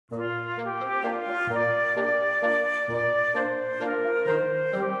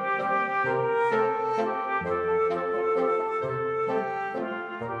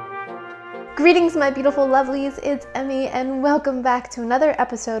Greetings, my beautiful lovelies, it's Emmy, and welcome back to another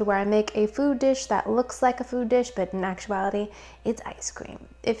episode where I make a food dish that looks like a food dish, but in actuality, it's ice cream.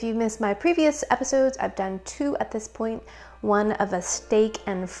 If you missed my previous episodes, I've done two at this point. One of a steak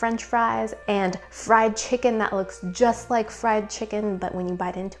and french fries and fried chicken that looks just like fried chicken, but when you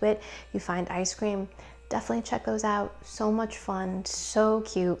bite into it, you find ice cream. Definitely check those out. So much fun, so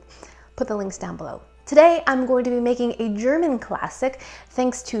cute. Put the links down below. Today, I'm going to be making a German classic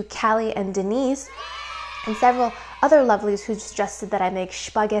thanks to Callie and Denise and several other lovelies who suggested that I make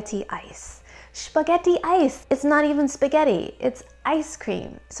Spaghettieis. Spaghettieis! It's not even spaghetti, it's ice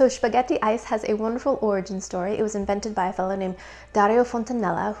cream. So Spaghettieis has a wonderful origin story. It was invented by a fellow named Dario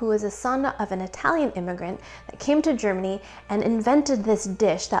Fontanella, who was a son of an Italian immigrant that came to Germany and invented this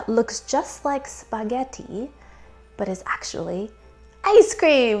dish that looks just like spaghetti, but is actually ice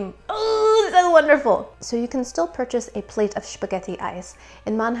cream! Oh, so wonderful! So you can still purchase a plate of Spaghettieis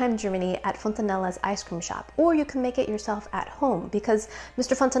in Mannheim, Germany at Fontanella's ice cream shop, or you can make it yourself at home because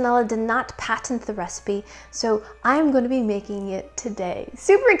Mr. Fontanella did not patent the recipe, so I'm going to be making it today.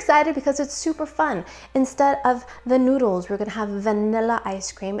 Super excited because it's super fun. Instead of the noodles, we're going to have vanilla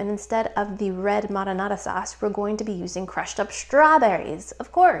ice cream, and instead of the red marinara sauce, we're going to be using crushed up strawberries,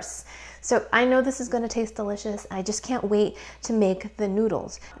 of course. So I know this is going to taste delicious. I just can't wait to make the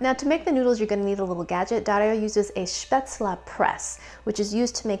noodles. Now to make the noodles, you're going to need a little gadget. Dario uses a Spätzle press, which is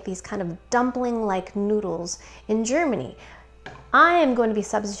used to make these kind of dumpling-like noodles in Germany. I am going to be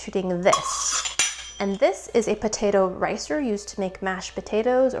substituting this. And this is a potato ricer used to make mashed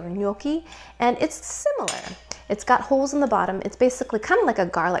potatoes or gnocchi, and it's similar. It's got holes in the bottom. It's basically kind of like a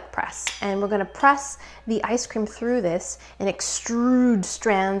garlic press. And we're gonna press the ice cream through this and extrude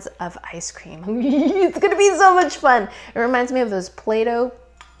strands of ice cream. It's gonna be so much fun. It reminds me of those Play-Doh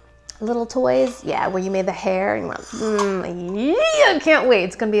little toys. Yeah, where you made the hair and you went, yeah, I can't wait.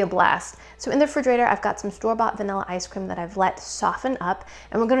 It's gonna be a blast. So in the refrigerator, I've got some store-bought vanilla ice cream that I've let soften up,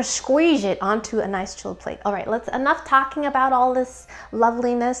 and we're gonna squeeze it onto a nice chilled plate. All right, enough talking about all this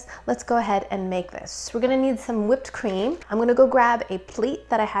loveliness. Let's go ahead and make this. We're gonna need some whipped cream. I'm gonna go grab a plate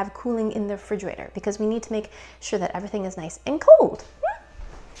that I have cooling in the refrigerator because we need to make sure that everything is nice and cold.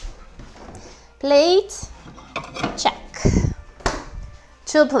 Plate, check.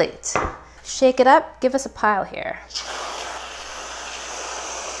 Chill plate. Shake it up, give us a pile here.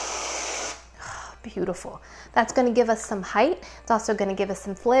 Beautiful. That's going to give us some height. It's also going to give us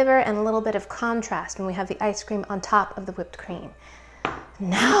some flavor and a little bit of contrast when we have the ice cream on top of the whipped cream.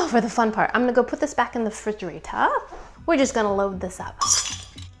 Now for the fun part. I'm going to go put this back in the refrigerator. We're just going to load this up.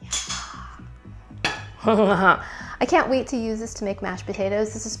 I can't wait to use this to make mashed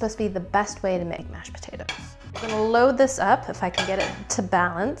potatoes. This is supposed to be the best way to make mashed potatoes. I'm going to load this up if I can get it to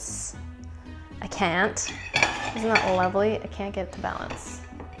balance. I can't. Isn't that lovely? I can't get it to balance.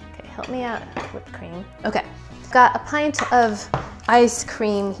 Help me out, whipped cream. Okay, got a pint of ice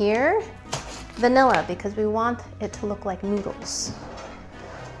cream here. Vanilla, because we want it to look like noodles.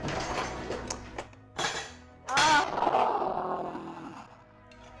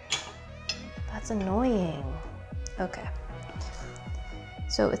 That's annoying. Okay.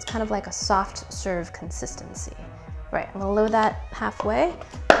 So it's kind of like a soft serve consistency. Right, I'm gonna load that halfway.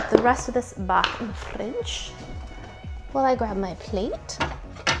 Put the rest of this back in the fridge while I grab my plate.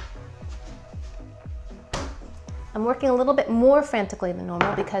 I'm working a little bit more frantically than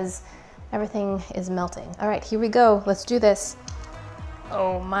normal because everything is melting. All right, here we go. Let's do this.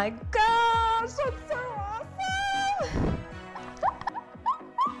 Oh my gosh, that's so awesome! Look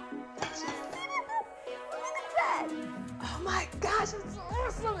at that! Oh my gosh, it's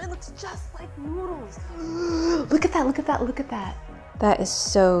awesome! It looks just like noodles. Look at that, look at that, look at that. That is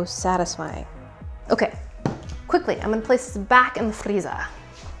so satisfying. Okay, quickly, I'm gonna place this back in the freezer.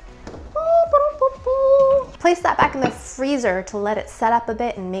 Place that back in the freezer to let it set up a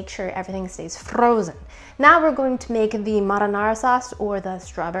bit and make sure everything stays frozen. Now we're going to make the marinara sauce or the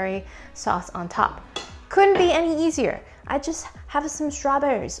strawberry sauce on top. Couldn't be any easier. I just have some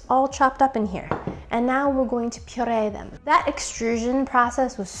strawberries all chopped up in here. And now we're going to puree them. That extrusion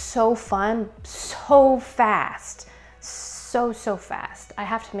process was so fun, so fast. So fast. I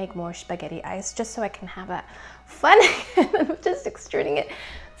have to make more Spaghettieis just so I can have that fun of just extruding it.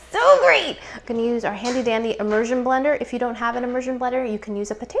 So great! I'm gonna use our handy dandy immersion blender. If you don't have an immersion blender, you can use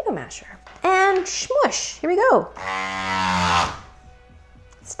a potato masher. And smush, here we go.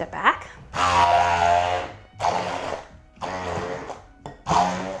 Step back.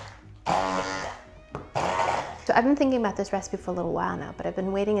 So I've been thinking about this recipe for a little while now, but I've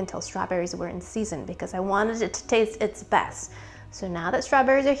been waiting until strawberries were in season because I wanted it to taste its best. So now that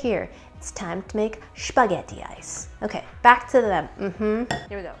strawberries are here, it's time to make Spaghettieis. Okay, back to them.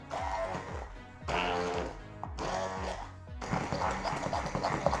 Here we go.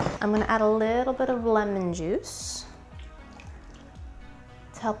 I'm gonna add a little bit of lemon juice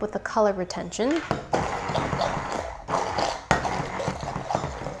to help with the color retention.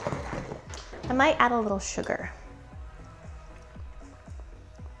 I might add a little sugar.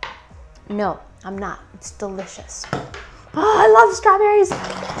 No, I'm not. It's delicious. Oh, I love strawberries.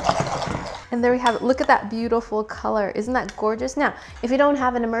 And there we have it. Look at that beautiful color. Isn't that gorgeous? Now, if you don't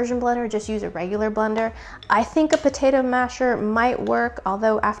have an immersion blender, just use a regular blender. I think a potato masher might work,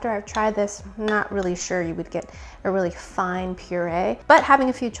 although after I've tried this, I'm not really sure you would get a really fine puree. But having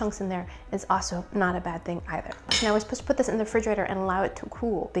a few chunks in there is also not a bad thing either. Now we're supposed to put this in the refrigerator and allow it to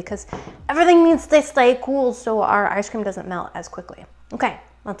cool because everything needs to stay cool so our ice cream doesn't melt as quickly. Okay,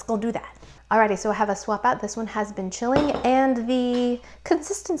 let's go do that. Alrighty, so I have a swap out. This one has been chilling and the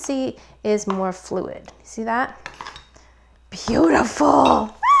consistency is more fluid. See that?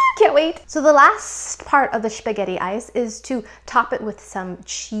 Beautiful. Can't wait. So the last part of the spaghetti ice is to top it with some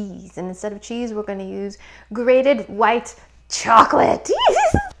cheese. And instead of cheese, we're gonna use grated white chocolate.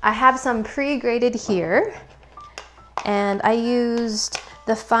 I have some pre-grated here and I used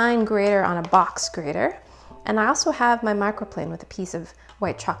the fine grater on a box grater. And I also have my microplane with a piece of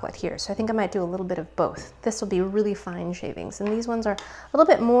white chocolate here. So I think I might do a little bit of both. This will be really fine shavings. And these ones are a little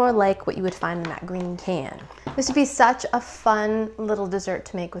bit more like what you would find in that green can. This would be such a fun little dessert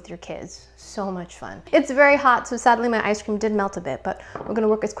to make with your kids. So much fun. It's very hot, so sadly my ice cream did melt a bit, but we're gonna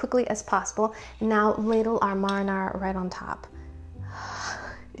work as quickly as possible. And now ladle our marinara right on top.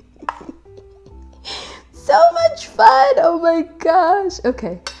 So much fun, oh my gosh.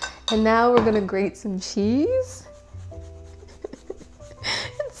 Okay, and now we're gonna grate some cheese.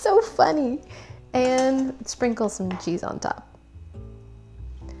 It's so funny. And sprinkle some cheese on top.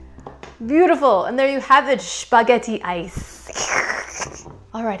 Beautiful, and there you have it, spaghettieis.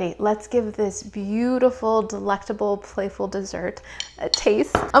 Alrighty, let's give this beautiful, delectable, playful dessert a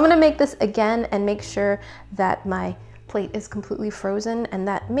taste. I'm gonna make this again and make sure that my plate is completely frozen and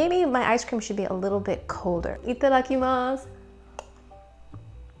that maybe my ice cream should be a little bit colder. Itadakimasu.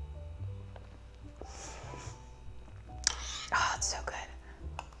 Oh, it's so good.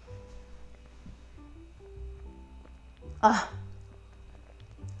 Oh,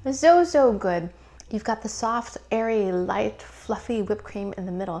 it's so, so good. You've got the soft, airy, light, fluffy whipped cream in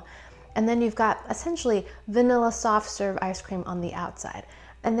the middle. And then you've got essentially vanilla soft serve ice cream on the outside.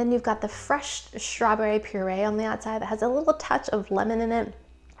 And then you've got the fresh strawberry puree on the outside that has a little touch of lemon in it.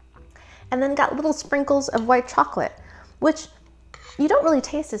 And then got little sprinkles of white chocolate, which you don't really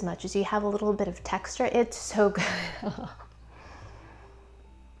taste as much as you have a little bit of texture. It's so good.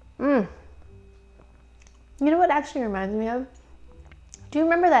 You know what actually reminds me of? Do you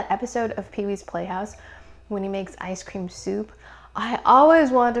remember that episode of Pee-wee's Playhouse when he makes ice cream soup? I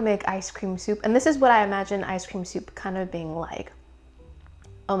always wanted to make ice cream soup, and this is what I imagine ice cream soup kind of being like.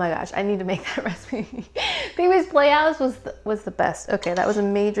 Oh my gosh, I need to make that recipe. Pee-wee's Playhouse was the best. Okay, that was a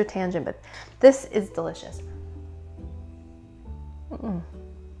major tangent, but this is delicious.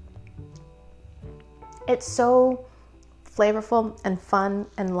 It's so flavorful and fun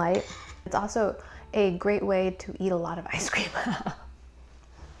and light. It's also a great way to eat a lot of ice cream.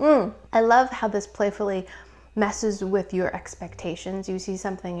 I love how this playfully messes with your expectations. You see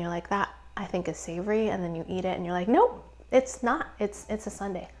something, you're like, that I think is savory, and then you eat it and you're like, nope, it's not. It's a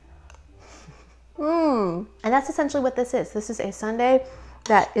sundae. And that's essentially what this is. This is a sundae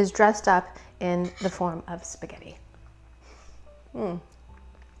that is dressed up in the form of spaghetti. And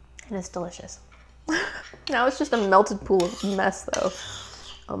it's delicious. Now it's just a melted pool of mess though.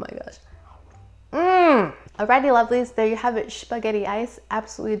 Oh my gosh. Alrighty lovelies, there you have it, spaghettieis.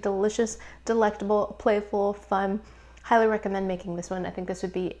 Absolutely delicious, delectable, playful, fun. Highly recommend making this one. I think this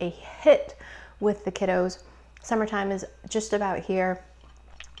would be a hit with the kiddos. Summertime is just about here.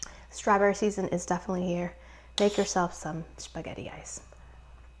 Strawberry season is definitely here. Make yourself some spaghettieis.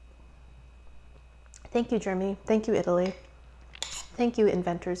 Thank you, Germany. Thank you, Italy. Thank you,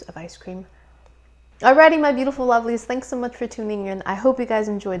 inventors of ice cream. Alrighty, my beautiful lovelies, thanks so much for tuning in. I hope you guys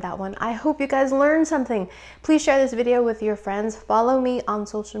enjoyed that one. I hope you guys learned something. Please share this video with your friends. Follow me on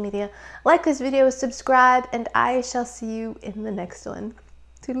social media. Like this video, subscribe, and I shall see you in the next one.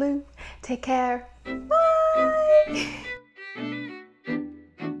 Toodaloo. Take care. Bye.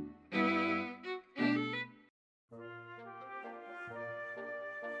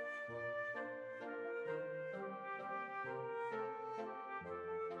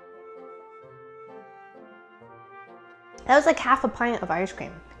 That was like half a pint of ice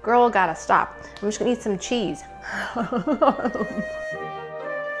cream. Girl, gotta stop. I'm just gonna eat some cheese.